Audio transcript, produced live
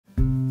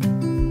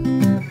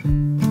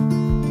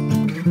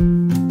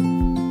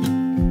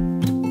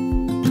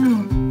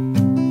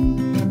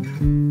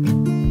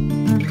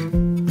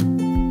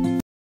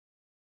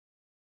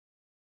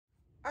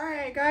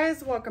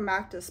welcome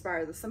back to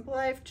Aspire the Simple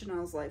Life,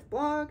 Janelle's Life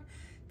blog.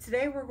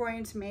 Today we're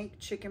going to make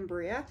chicken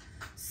birria.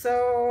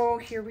 So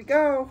here we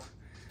go.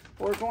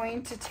 We're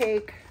going to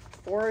take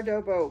 4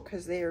 adobo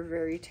because they are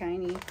very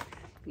tiny.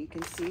 You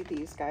can see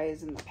these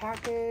guys in the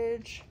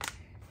package.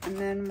 And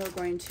then we're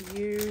going to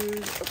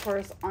use, of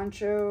course,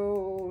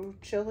 ancho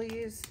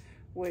chilies,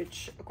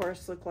 which of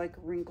course look like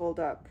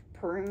wrinkled up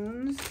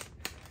prunes.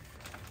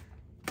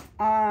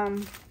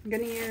 I'm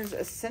gonna use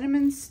a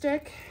cinnamon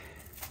stick,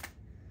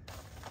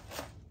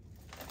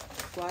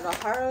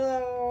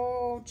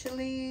 Guadalajara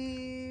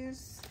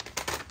chilies,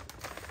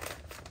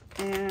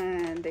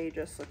 and they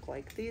just look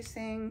like these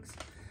things,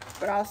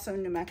 but also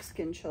New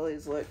Mexican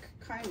chilies look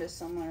kind of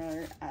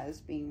similar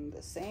as being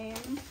the same.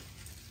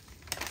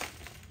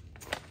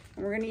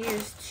 And we're going to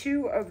use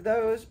 2 of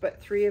those,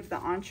 but 3 of the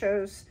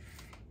anchos.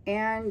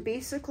 And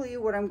basically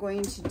what I'm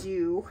going to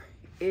do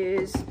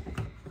is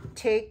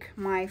take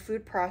my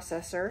food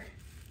processor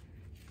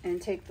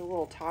and take the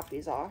little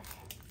toppies off.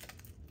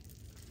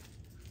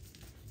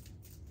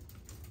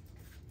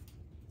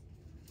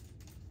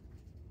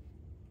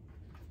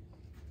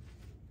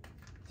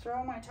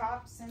 Throw my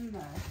tops in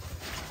the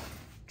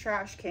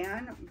trash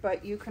can,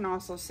 but you can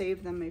also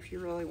save them if you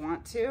really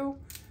want to,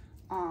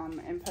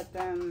 and put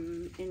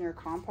them in your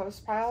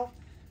compost pile.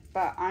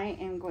 But I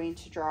am going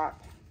to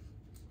drop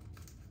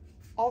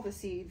all the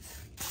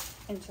seeds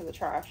into the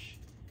trash.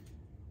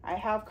 I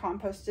have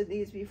composted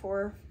these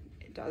before.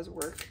 It does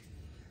work.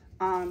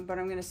 But I'm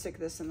going to stick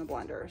this in the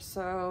blender.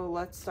 So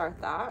let's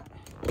start that.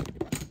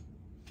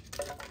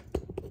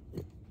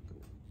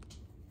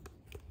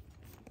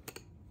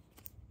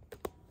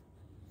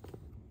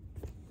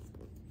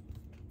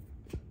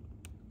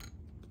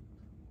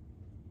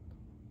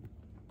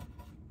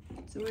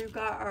 So we've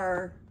got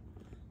our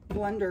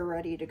blender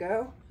ready to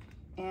go,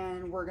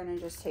 and we're gonna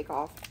just take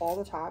off all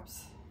the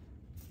tops.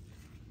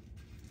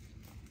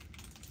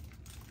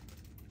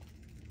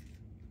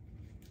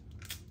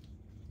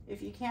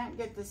 If you can't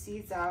get the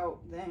seeds out,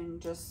 then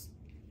just,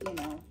 you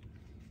know,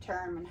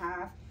 tear them in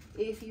half.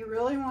 If you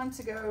really want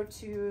to go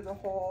to the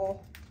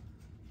whole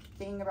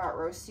thing about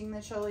roasting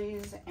the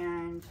chilies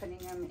and putting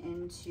them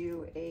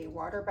into a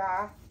water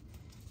bath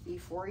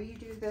before you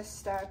do this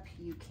step,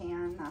 you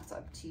can, that's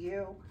up to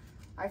you.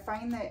 I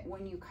find that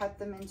when you cut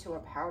them into a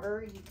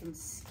powder, you can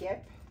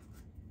skip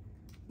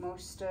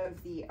most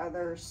of the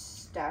other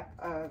step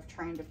of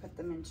trying to put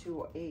them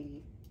into a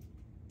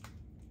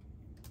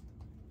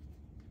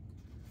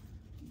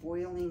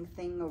boiling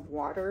thing of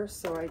water.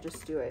 So I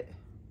just do it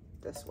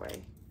this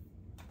way.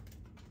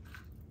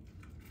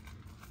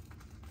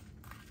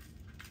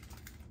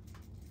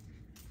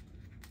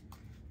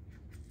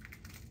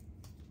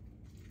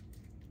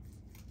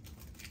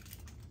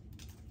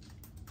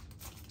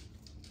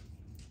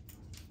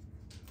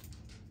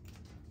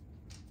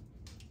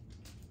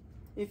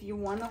 If you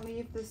want to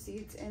leave the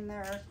seeds in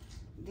there,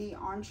 the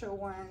ancho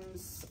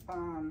ones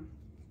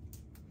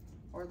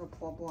or the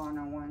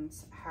poblano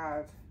ones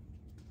have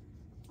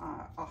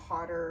a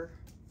hotter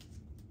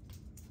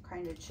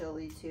kind of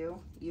chili too.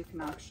 You can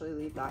actually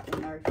leave that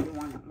in there if you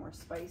want it more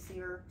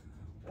spicier,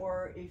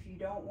 or if you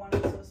don't want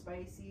it so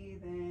spicy,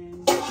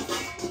 then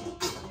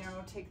you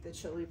know, take the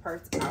chili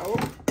parts out.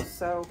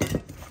 So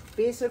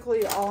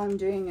basically all I'm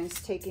doing is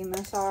taking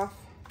this off,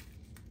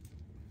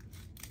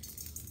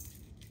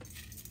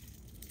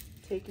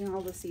 taking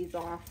all the seeds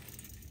off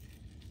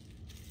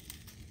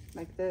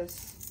like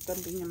this,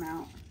 dumping them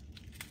out.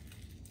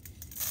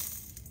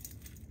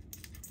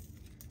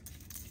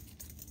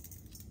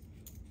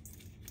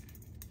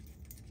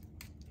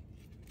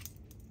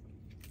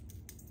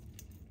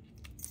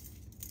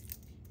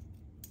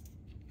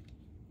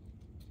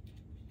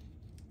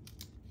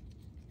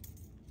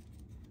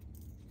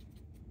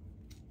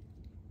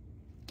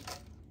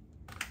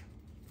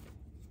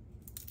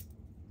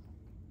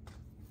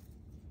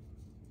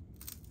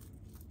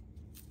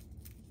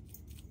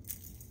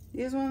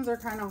 These ones are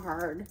kind of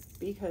hard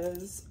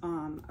because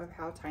of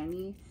how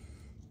tiny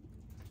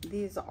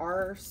these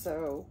are.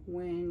 So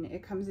when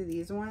it comes to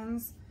these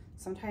ones,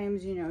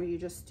 sometimes, you know, you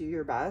just do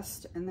your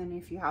best. And then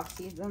if you have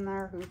seeds in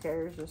there, who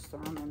cares? Just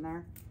throw them in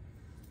there.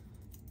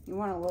 You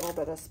want a little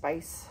bit of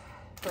spice,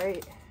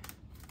 right?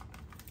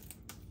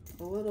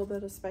 A little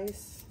bit of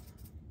spice.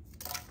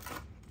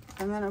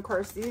 And then, of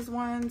course, these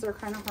ones are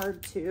kind of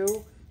hard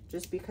too,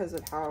 just because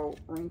of how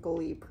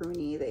wrinkly,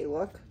 pruny they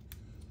look.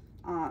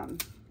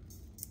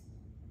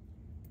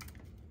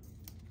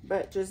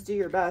 But just do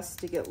your best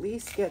to at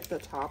least get the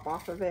top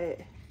off of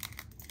it,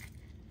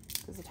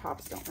 because the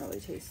tops don't really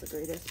taste the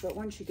greatest. But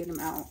once you get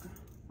them out,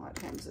 a lot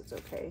of times it's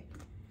okay.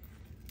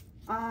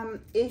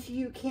 If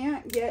you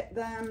can't get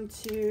them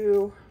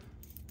to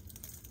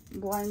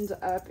blend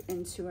up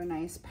into a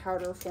nice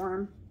powder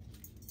form,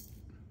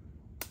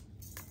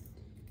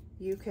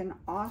 you can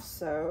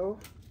also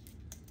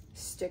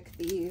stick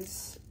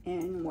these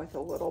in with a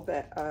little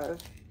bit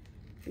of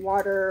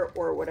water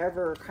or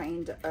whatever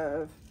kind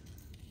of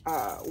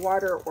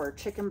water or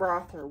chicken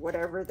broth or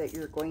whatever that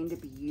you're going to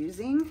be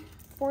using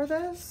for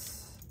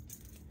this.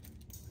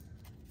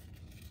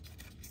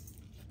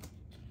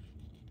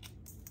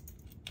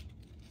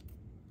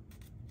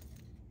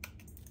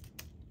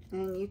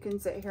 And you can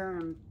sit here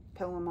and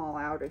peel them all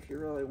out if you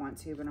really want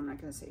to, but I'm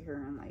not going to sit here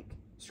and like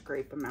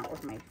scrape them out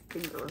with my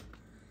finger.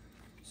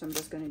 So I'm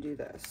just going to do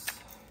this.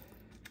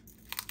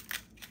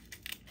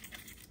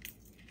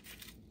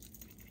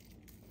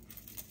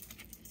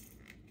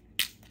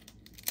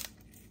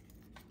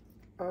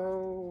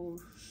 Oh,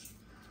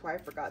 I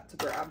forgot to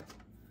grab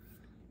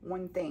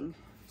one thing.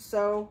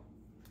 So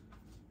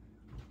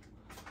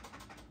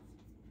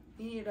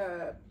you need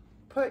to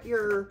put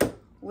your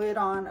lid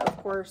on, of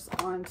course,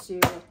 onto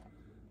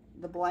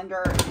the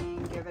blender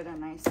and give it a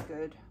nice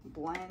good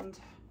blend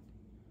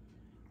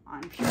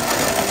on pure.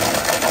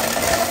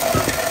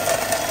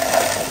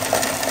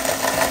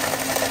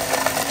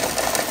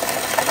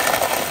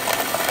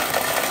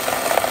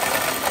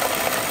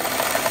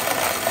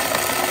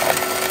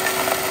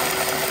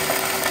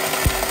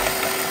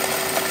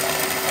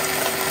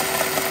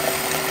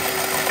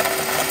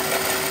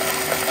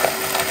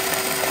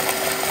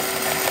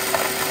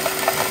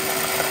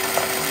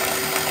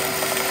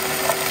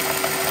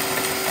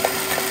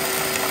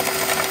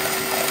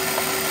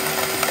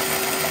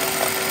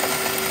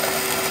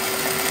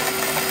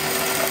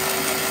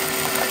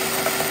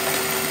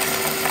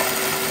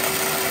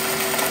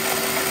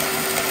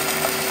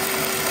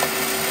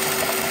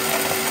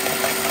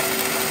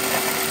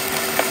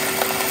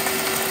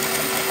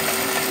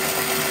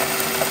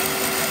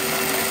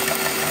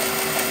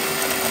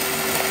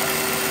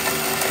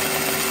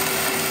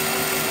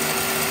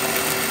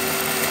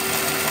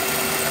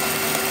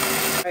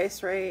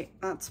 Right,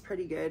 that's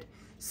pretty good.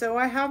 So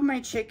I have my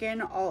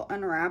chicken all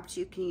unwrapped.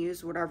 You can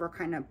use whatever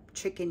kind of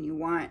chicken you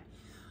want,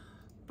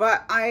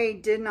 but I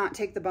did not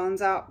take the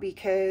bones out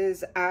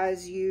because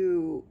as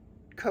you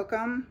cook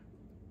them,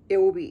 it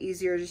will be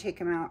easier to take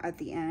them out at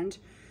the end.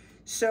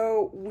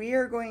 So we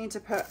are going to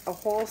put a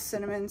whole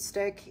cinnamon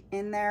stick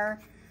in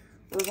there.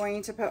 We're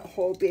going to put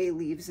whole bay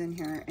leaves in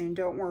here, and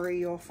don't worry,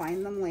 you'll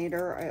find them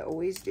later. I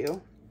always do.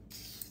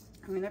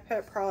 I'm going to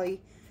put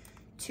probably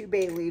 2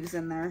 bay leaves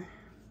in there.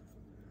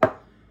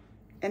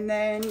 And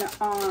then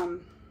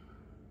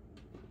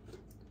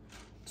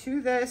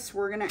to this,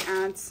 we're going to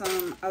add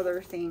some other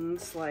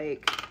things,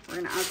 like we're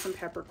going to add some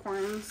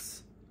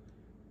peppercorns.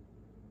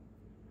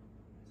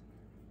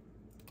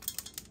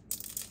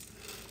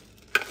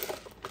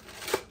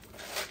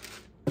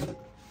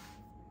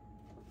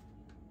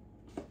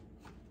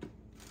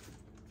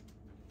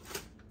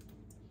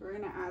 We're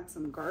going to add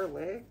some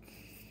garlic.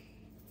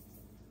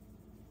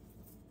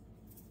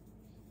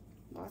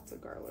 Lots of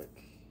garlic.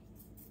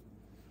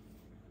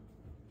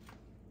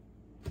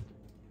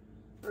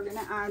 We're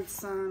gonna add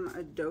some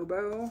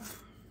adobo,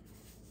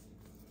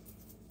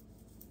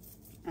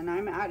 and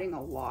I'm adding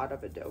a lot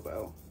of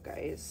adobo,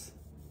 guys.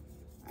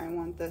 I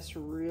want this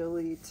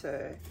really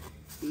to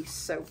be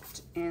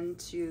soaked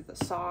into the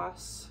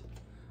sauce.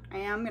 I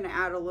am gonna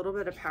add a little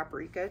bit of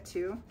paprika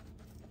too.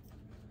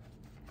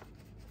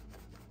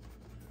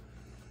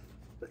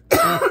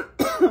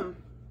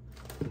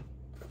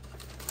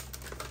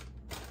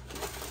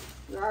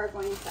 We are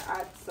going to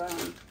add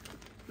some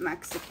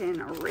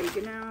Mexican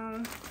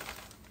oregano.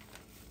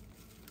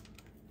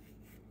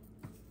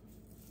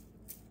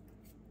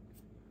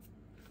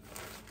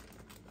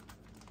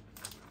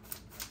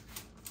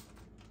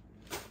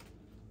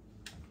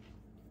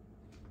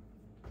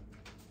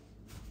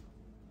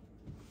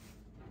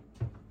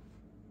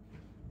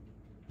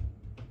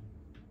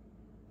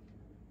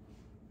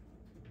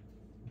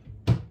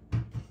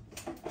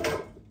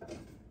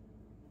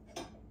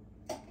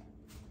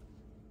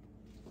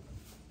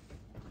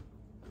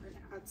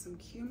 Some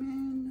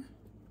cumin,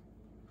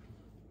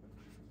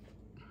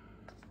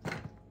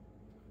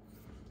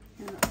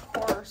 and of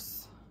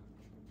course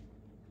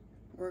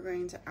we're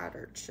going to add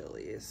our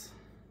chilies.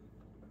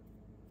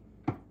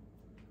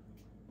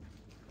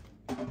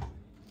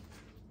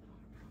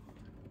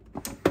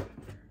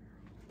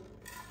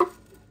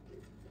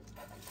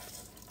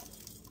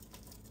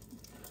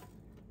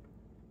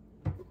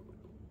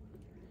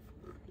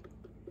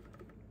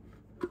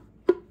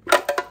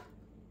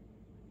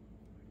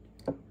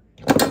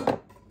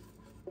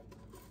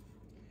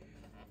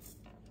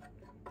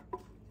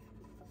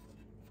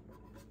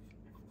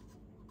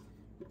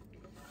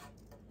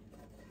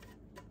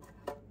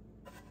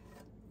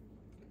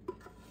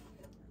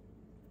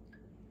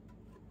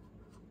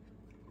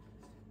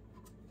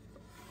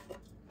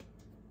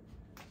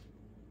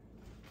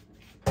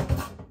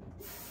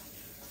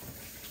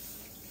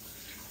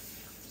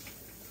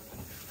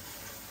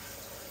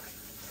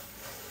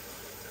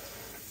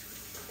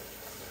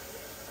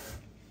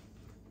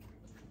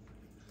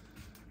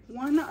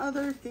 One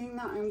other thing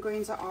that I'm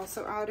going to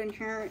also add in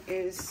here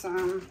is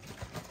some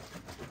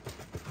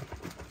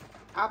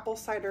apple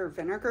cider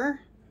vinegar,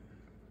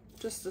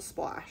 just a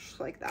splash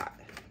like that.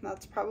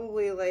 That's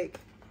probably like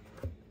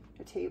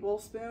a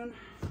tablespoon.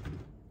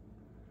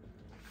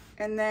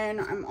 And then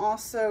I'm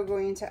also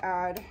going to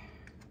add,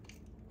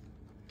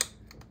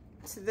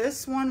 to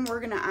this one,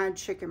 we're gonna add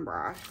chicken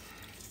broth.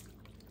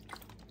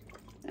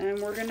 And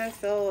we're gonna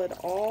fill it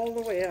all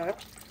the way up,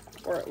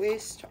 or at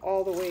least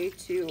all the way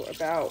to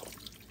about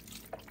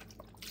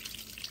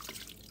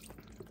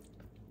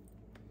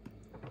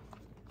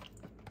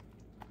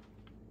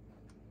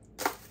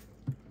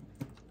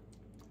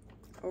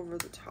over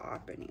the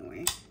top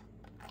anyway.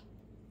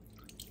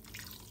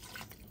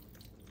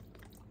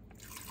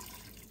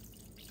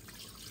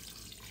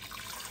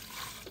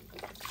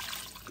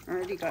 I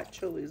already got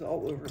chilies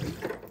all over me.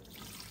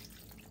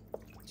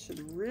 Should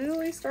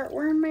really start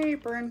wearing my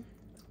apron.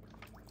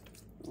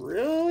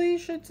 Really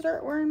should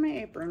start wearing my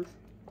apron.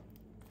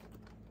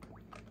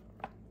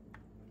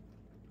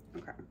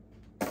 Okay.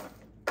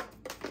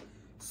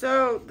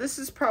 So this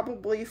is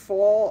probably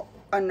full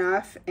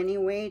enough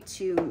anyway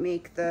to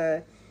make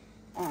the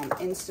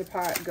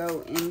Instapot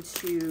go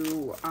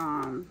into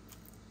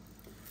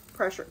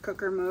pressure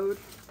cooker mode.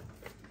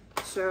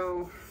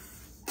 So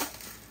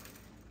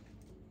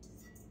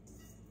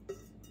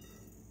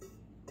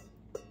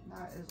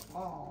that is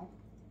all.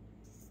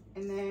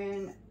 And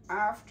then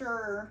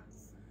after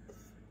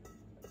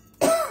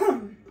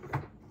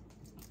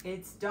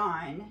it's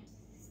done,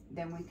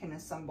 then we can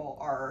assemble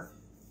our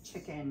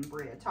chicken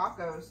birria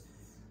tacos,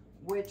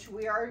 which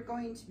we are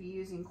going to be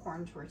using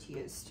corn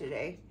tortillas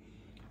today.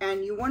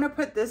 And you want to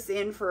put this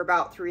in for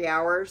about 3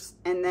 hours,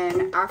 and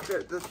then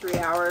after the 3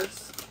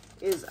 hours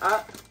is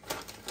up,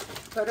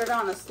 put it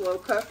on a slow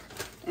cook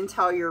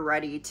until you're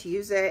ready to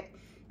use it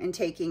and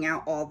taking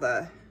out all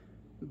the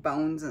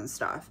bones and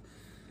stuff.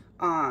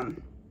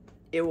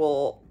 It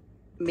will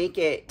make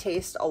it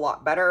taste a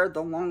lot better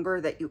the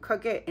longer that you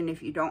cook it, and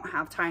if you don't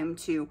have time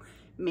to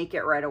make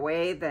it right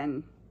away,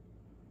 then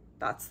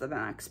that's the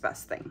next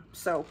best thing.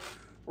 So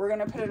we're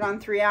gonna put it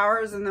on 3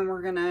 hours, and then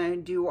we're gonna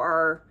do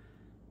our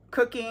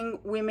cooking.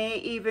 We may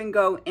even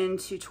go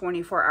into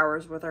 24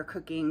 hours with our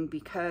cooking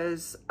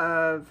because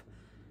of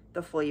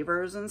the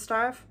flavors and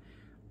stuff.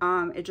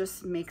 It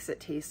just makes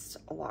it taste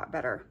a lot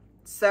better.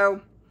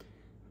 So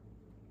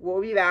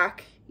we'll be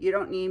back. You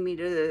don't need me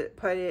to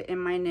put it in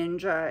my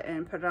Ninja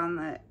and put it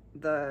on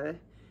the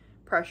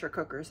pressure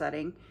cooker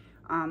setting.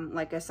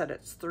 Like I said,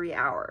 it's 3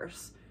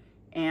 hours.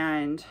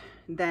 And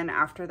then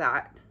after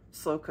that,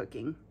 slow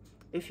cooking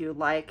if you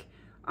like.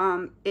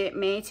 It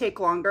may take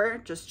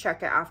longer. Just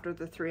check it after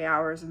the 3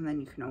 hours, and then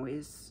you can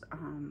always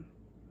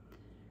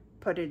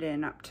put it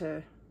in up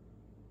to,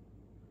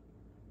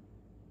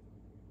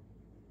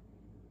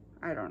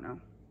 I don't know,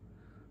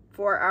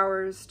 4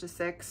 hours to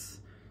 6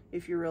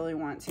 if you really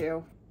want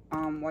to,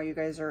 while you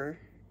guys are,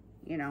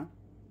 you know,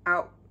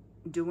 out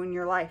doing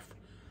your life.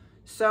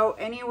 So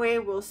anyway,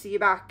 we'll see you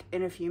back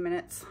in a few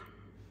minutes.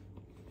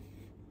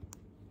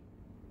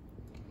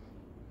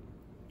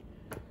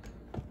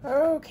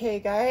 Okay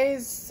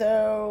guys,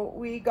 so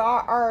we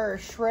got our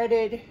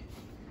shredded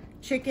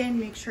chicken.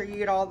 Make sure you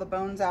get all the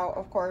bones out,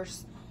 of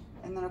course.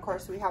 And then of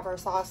course we have our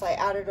sauce. I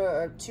added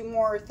 2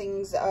 more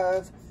things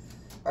of,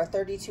 or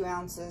 32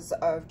 ounces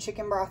of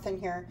chicken broth in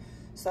here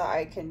so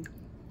I can,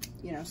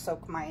 you know,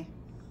 soak my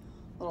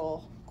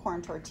little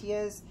corn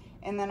tortillas.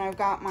 And then I've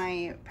got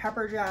my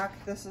pepper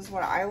jack. This is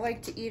what I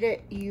like to eat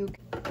it. You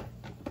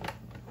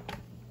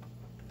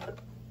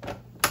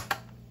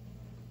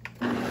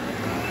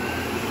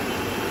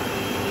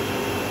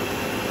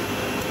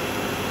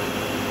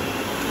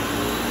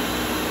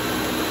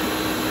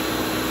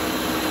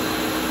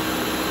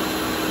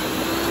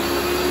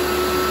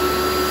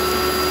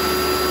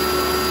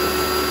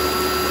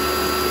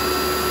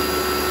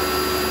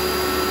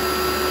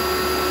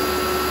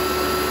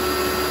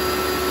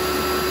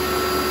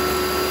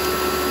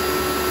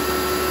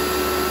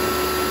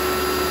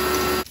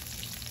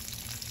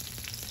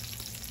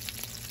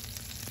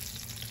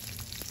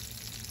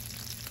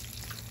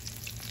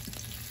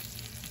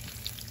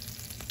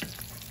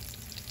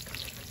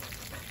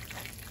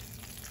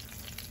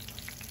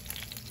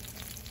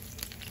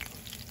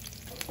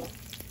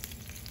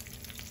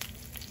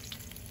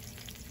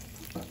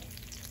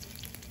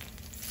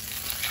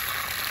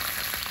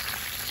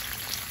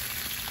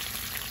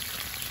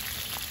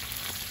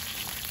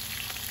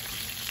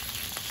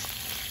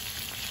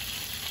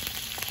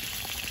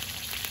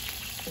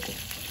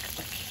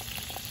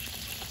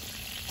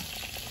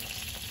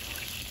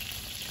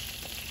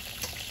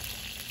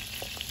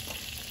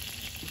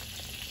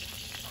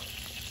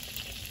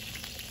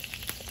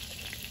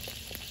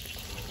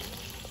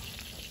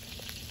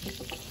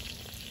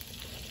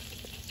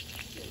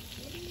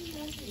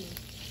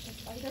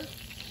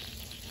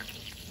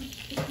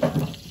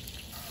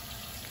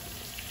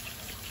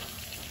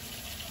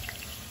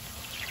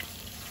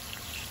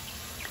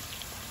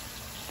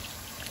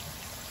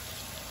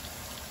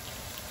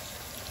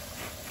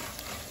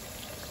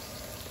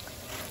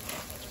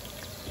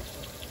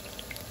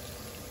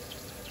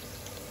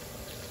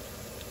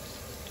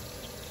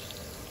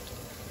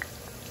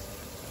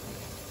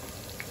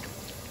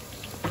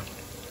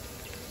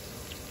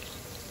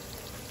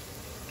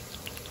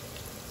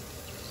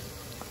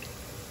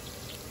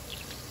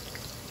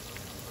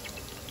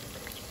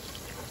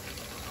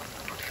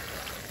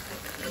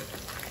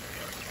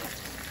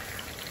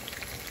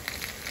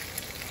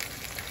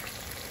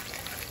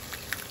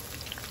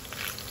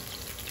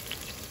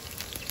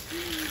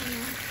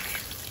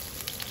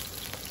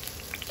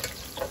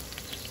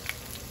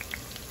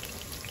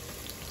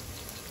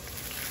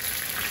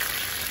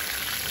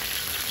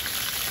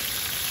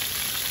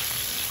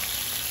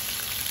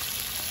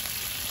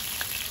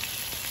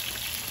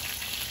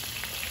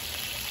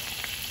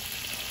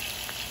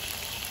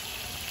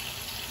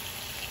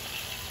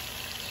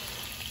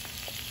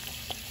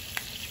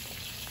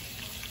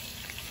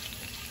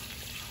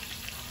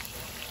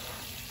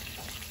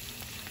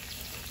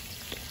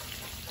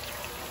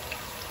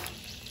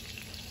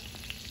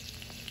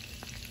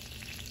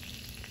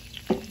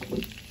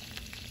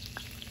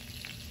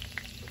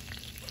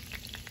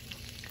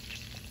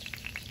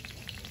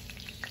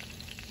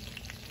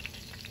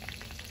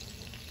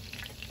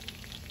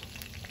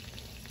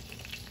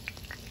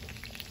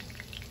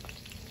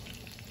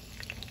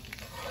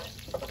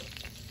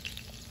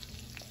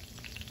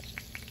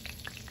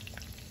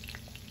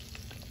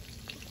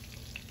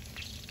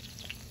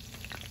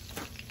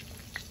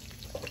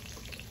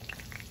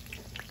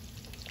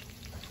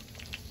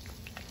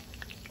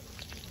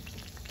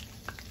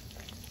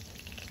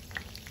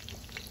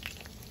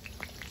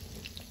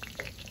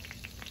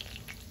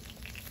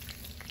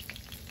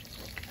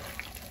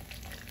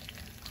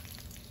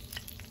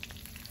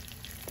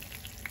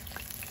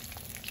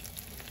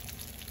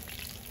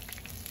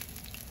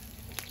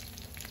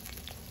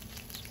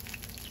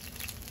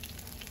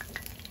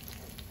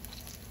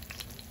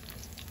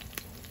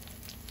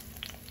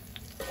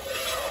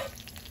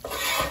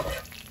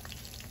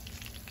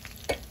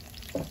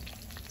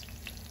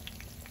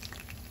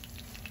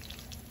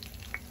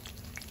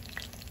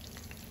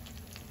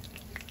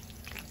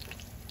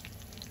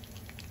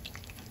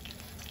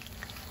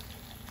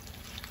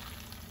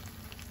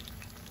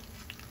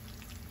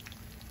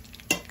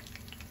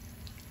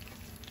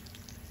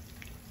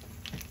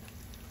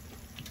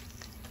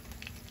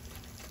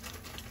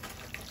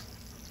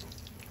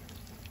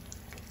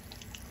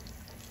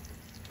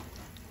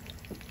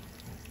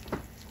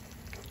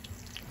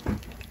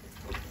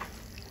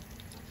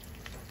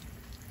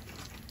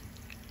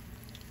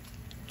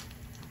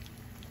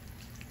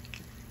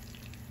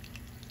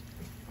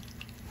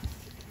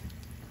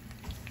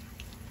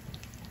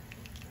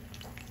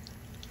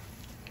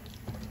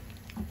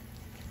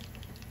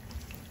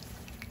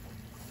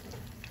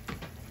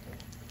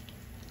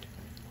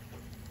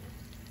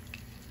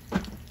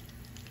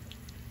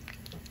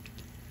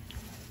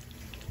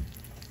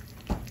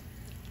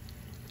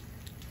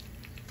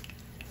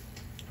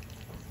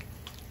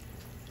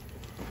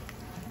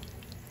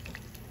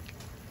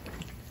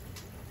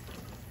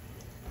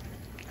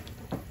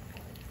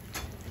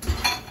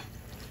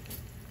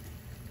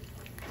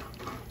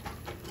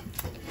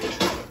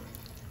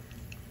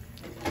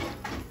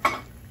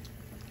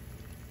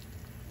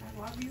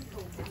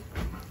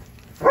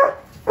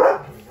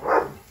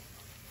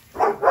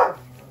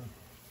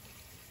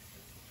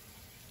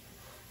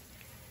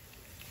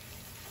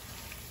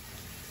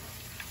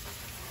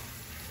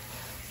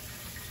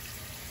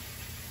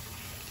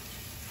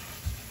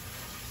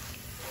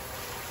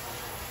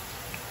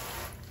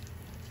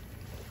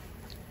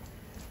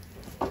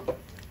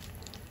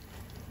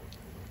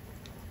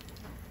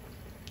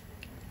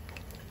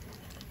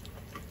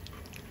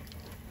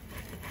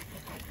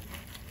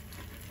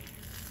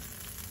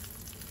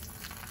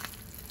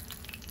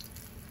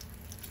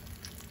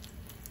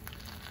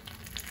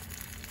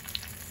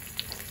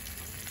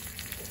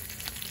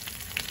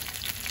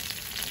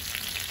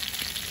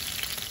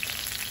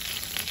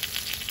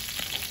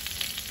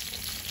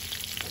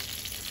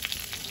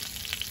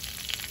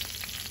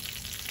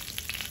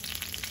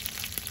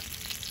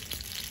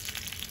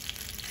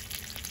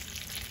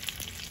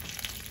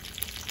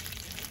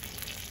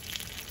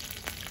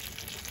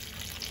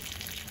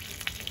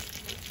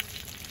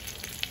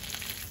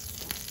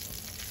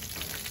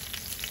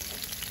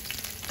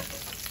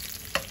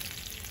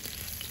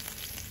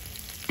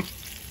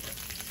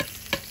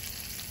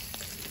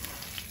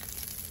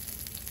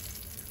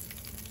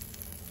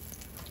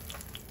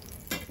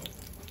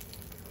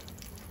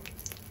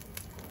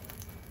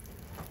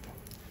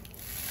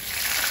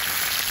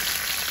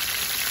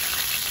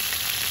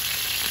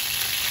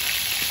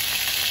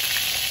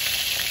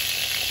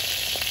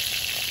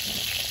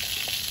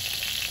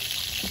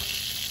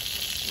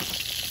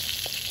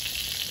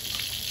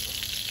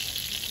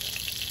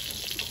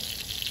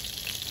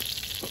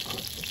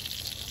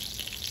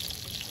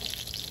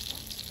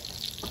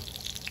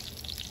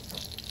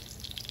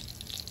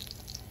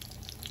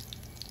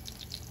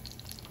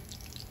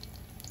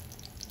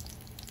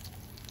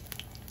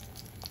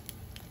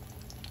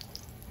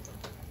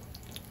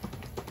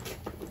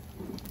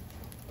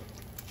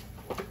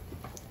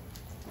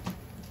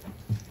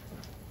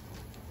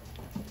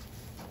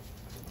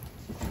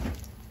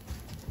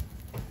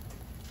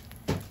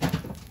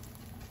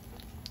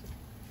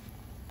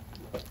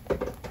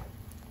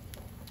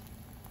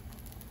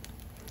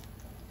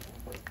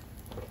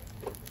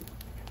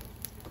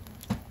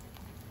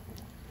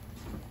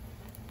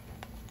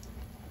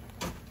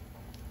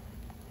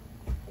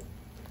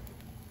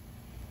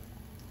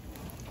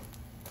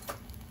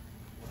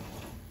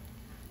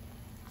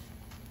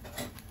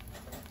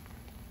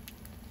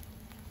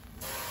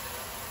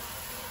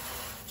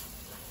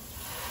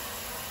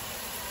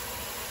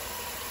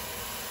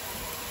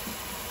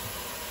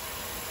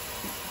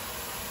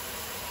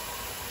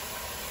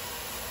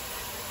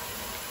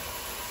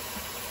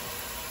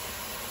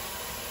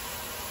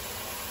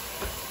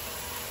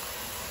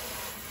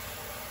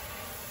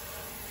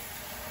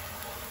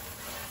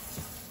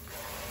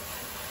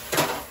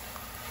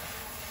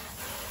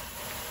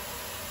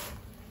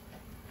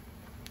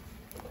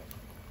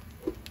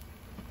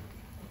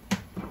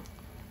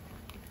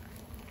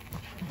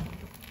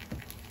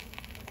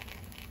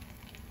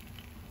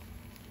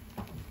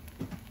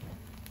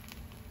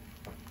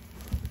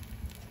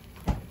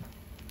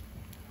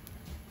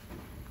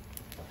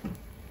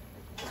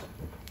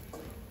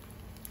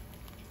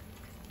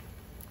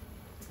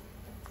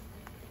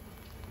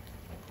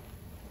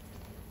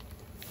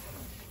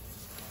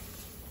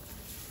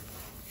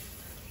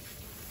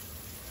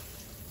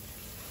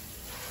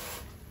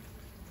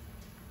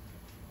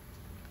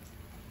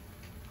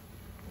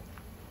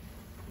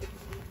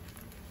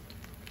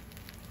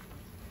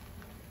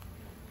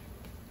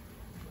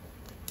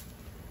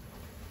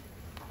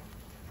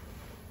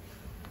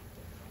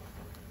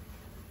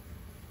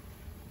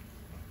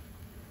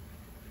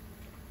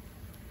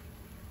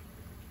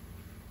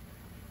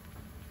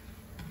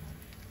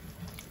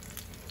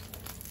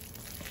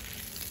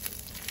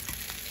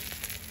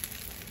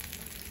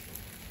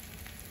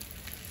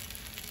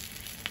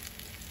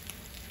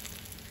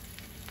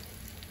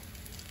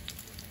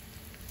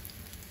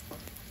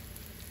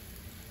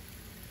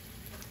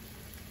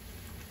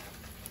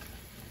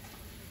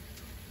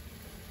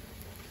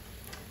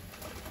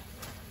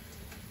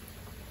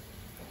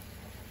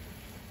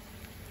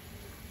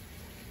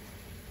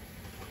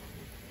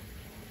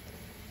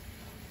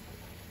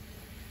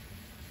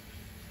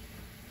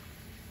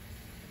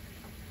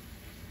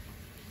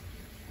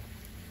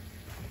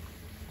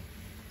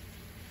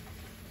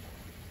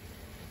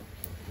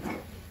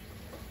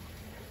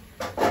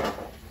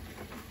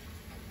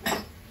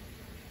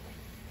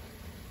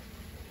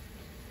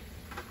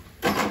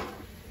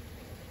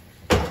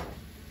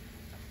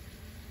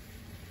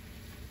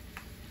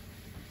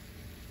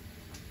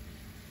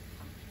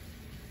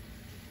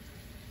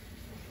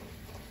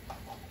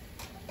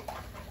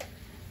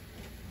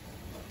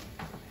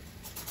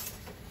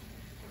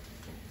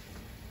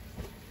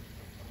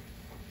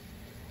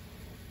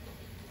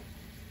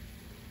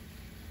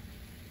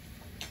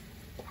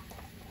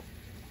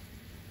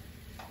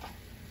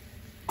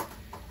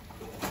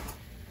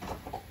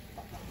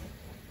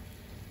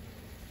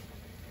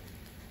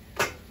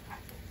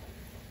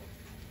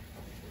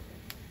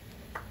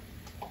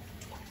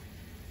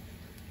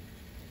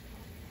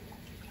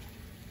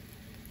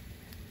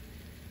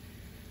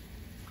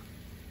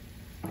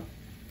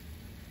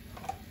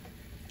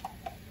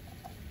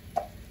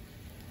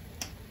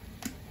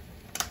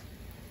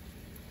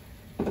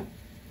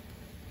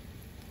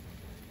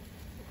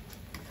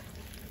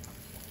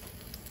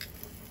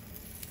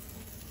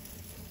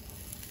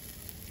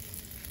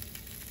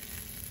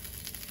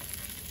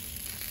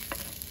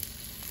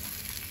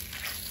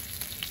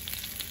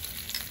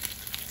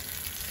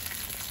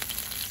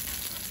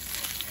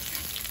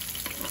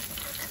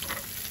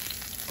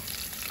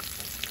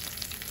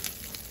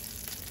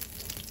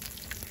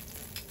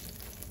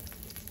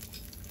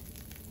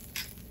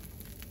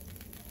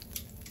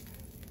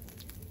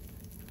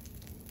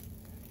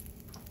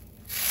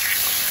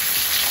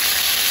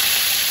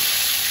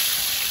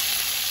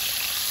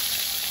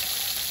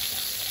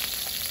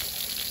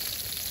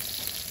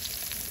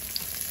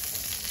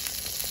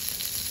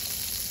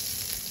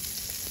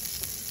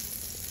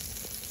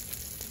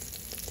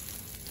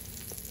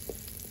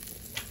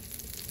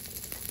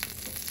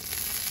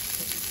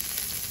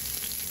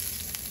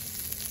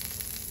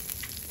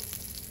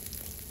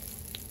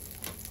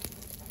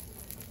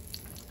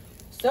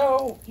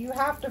So you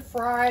have to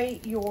fry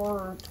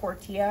your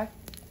tortilla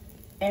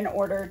in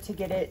order to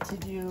get it to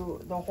do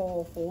the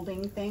whole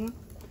folding thing.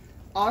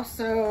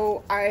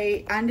 Also,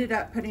 I ended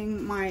up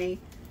putting my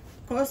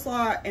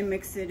coleslaw and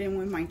mix it in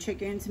with my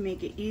chicken to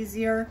make it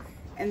easier.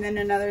 And then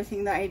another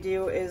thing that I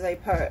do is I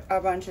put a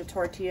bunch of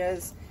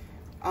tortillas,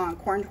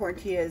 corn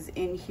tortillas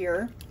in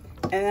here.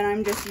 And then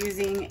I'm just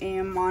using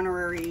a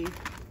Monterey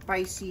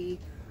spicy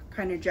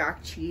kind of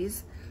jack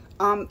cheese.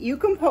 You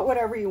can put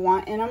whatever you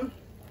want in them,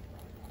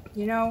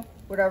 you know,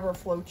 whatever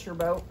floats your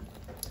boat,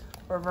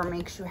 whatever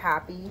makes you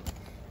happy.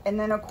 And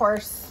then of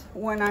course,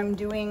 when I'm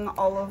doing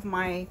all of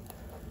my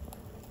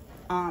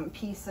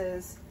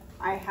pieces,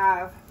 I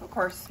have, of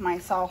course, my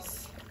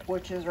sauce,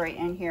 which is right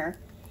in here.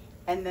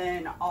 And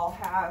then I'll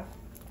have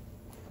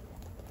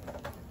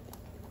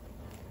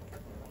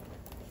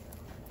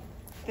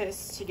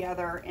this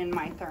together in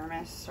my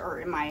thermos or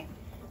in my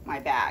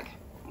bag,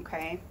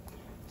 okay?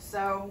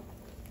 So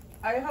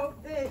I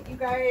hope that you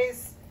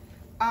guys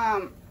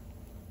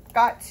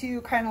got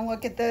to kind of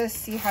look at this,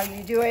 see how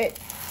you do it.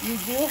 You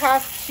do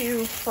have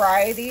to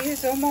fry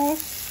these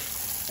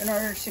almost in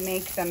order to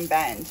make them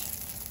bend.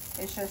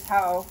 It's just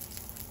how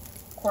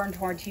corn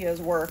tortillas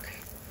work.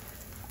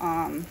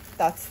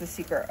 That's the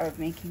secret of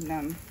making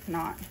them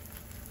not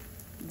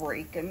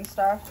break and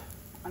stuff,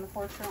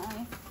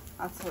 unfortunately.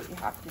 That's what you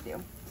have to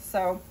do.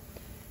 So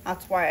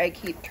that's why I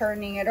keep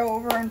turning it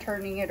over and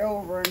turning it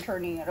over and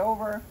turning it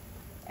over.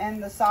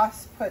 And the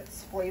sauce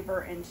puts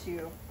flavor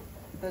into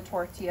the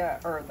tortilla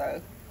or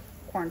the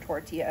corn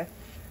tortilla.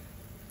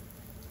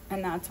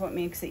 And that's what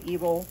makes it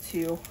able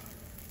to,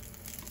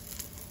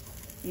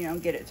 you know,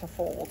 get it to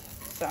fold.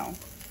 So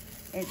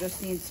it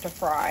just needs to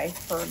fry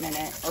for a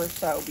minute or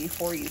so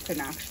before you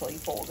can actually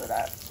fold it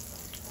up.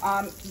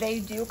 They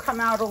do come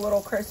out a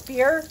little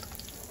crispier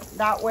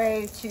that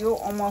way too,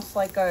 almost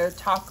like a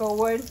taco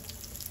would.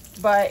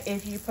 But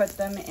if you put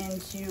them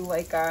into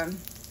like a,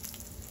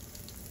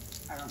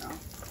 I don't know,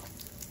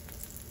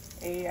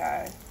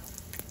 a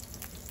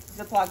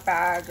Ziploc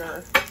bag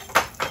or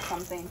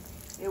something,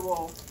 it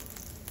will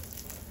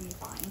be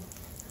fine.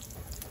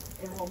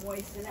 It will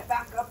moisten it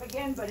back up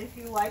again, but if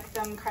you like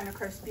them kind of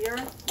crispier,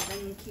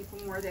 then you keep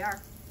them where they are.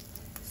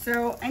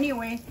 So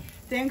anyway,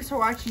 thanks for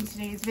watching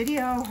today's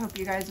video. Hope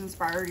you guys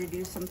inspire to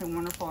do something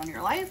wonderful in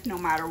your life, no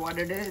matter what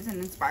it is, and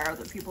inspire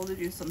other people to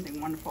do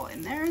something wonderful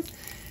in theirs.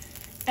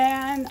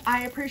 And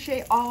I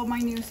appreciate all of my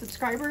new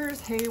subscribers.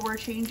 Hey, we're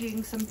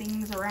changing some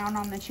things around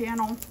on the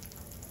channel.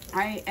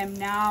 I am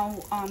now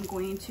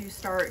going to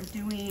start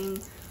doing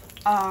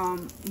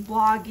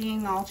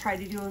vlogging. I'll try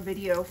to do a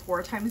video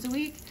 4 times a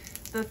week.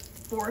 The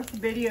 4th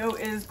video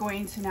is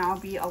going to now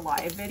be a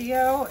live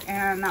video,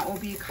 and that will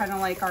be kind of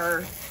like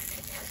our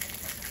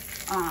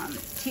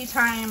tea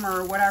time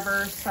or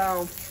whatever.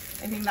 So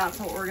I think that's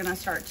what we're gonna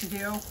start to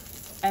do.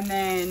 And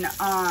then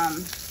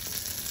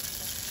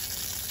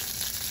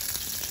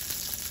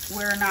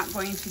we're not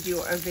going to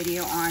do a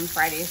video on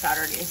Friday,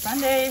 Saturday,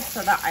 Sunday,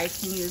 so that I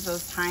can use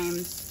those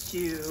times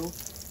to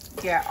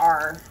get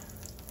our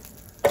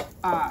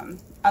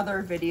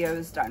other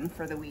videos done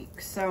for the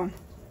week. So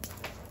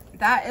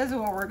that is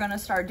what we're gonna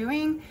start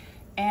doing,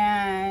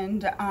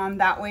 and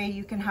that way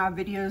you can have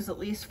videos at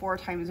least 4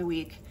 times a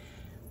week.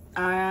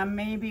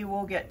 Maybe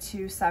we'll get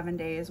to 7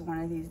 days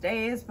one of these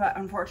days, but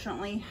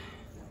unfortunately,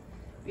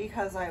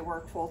 because I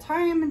work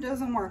full-time, it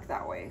doesn't work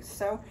that way.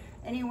 So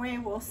anyway,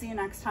 we'll see you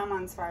next time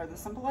on Inspire the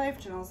Simple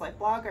Life, Janelle's Life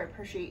Blog. I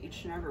appreciate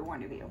each and every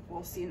one of you.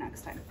 We'll see you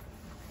next time.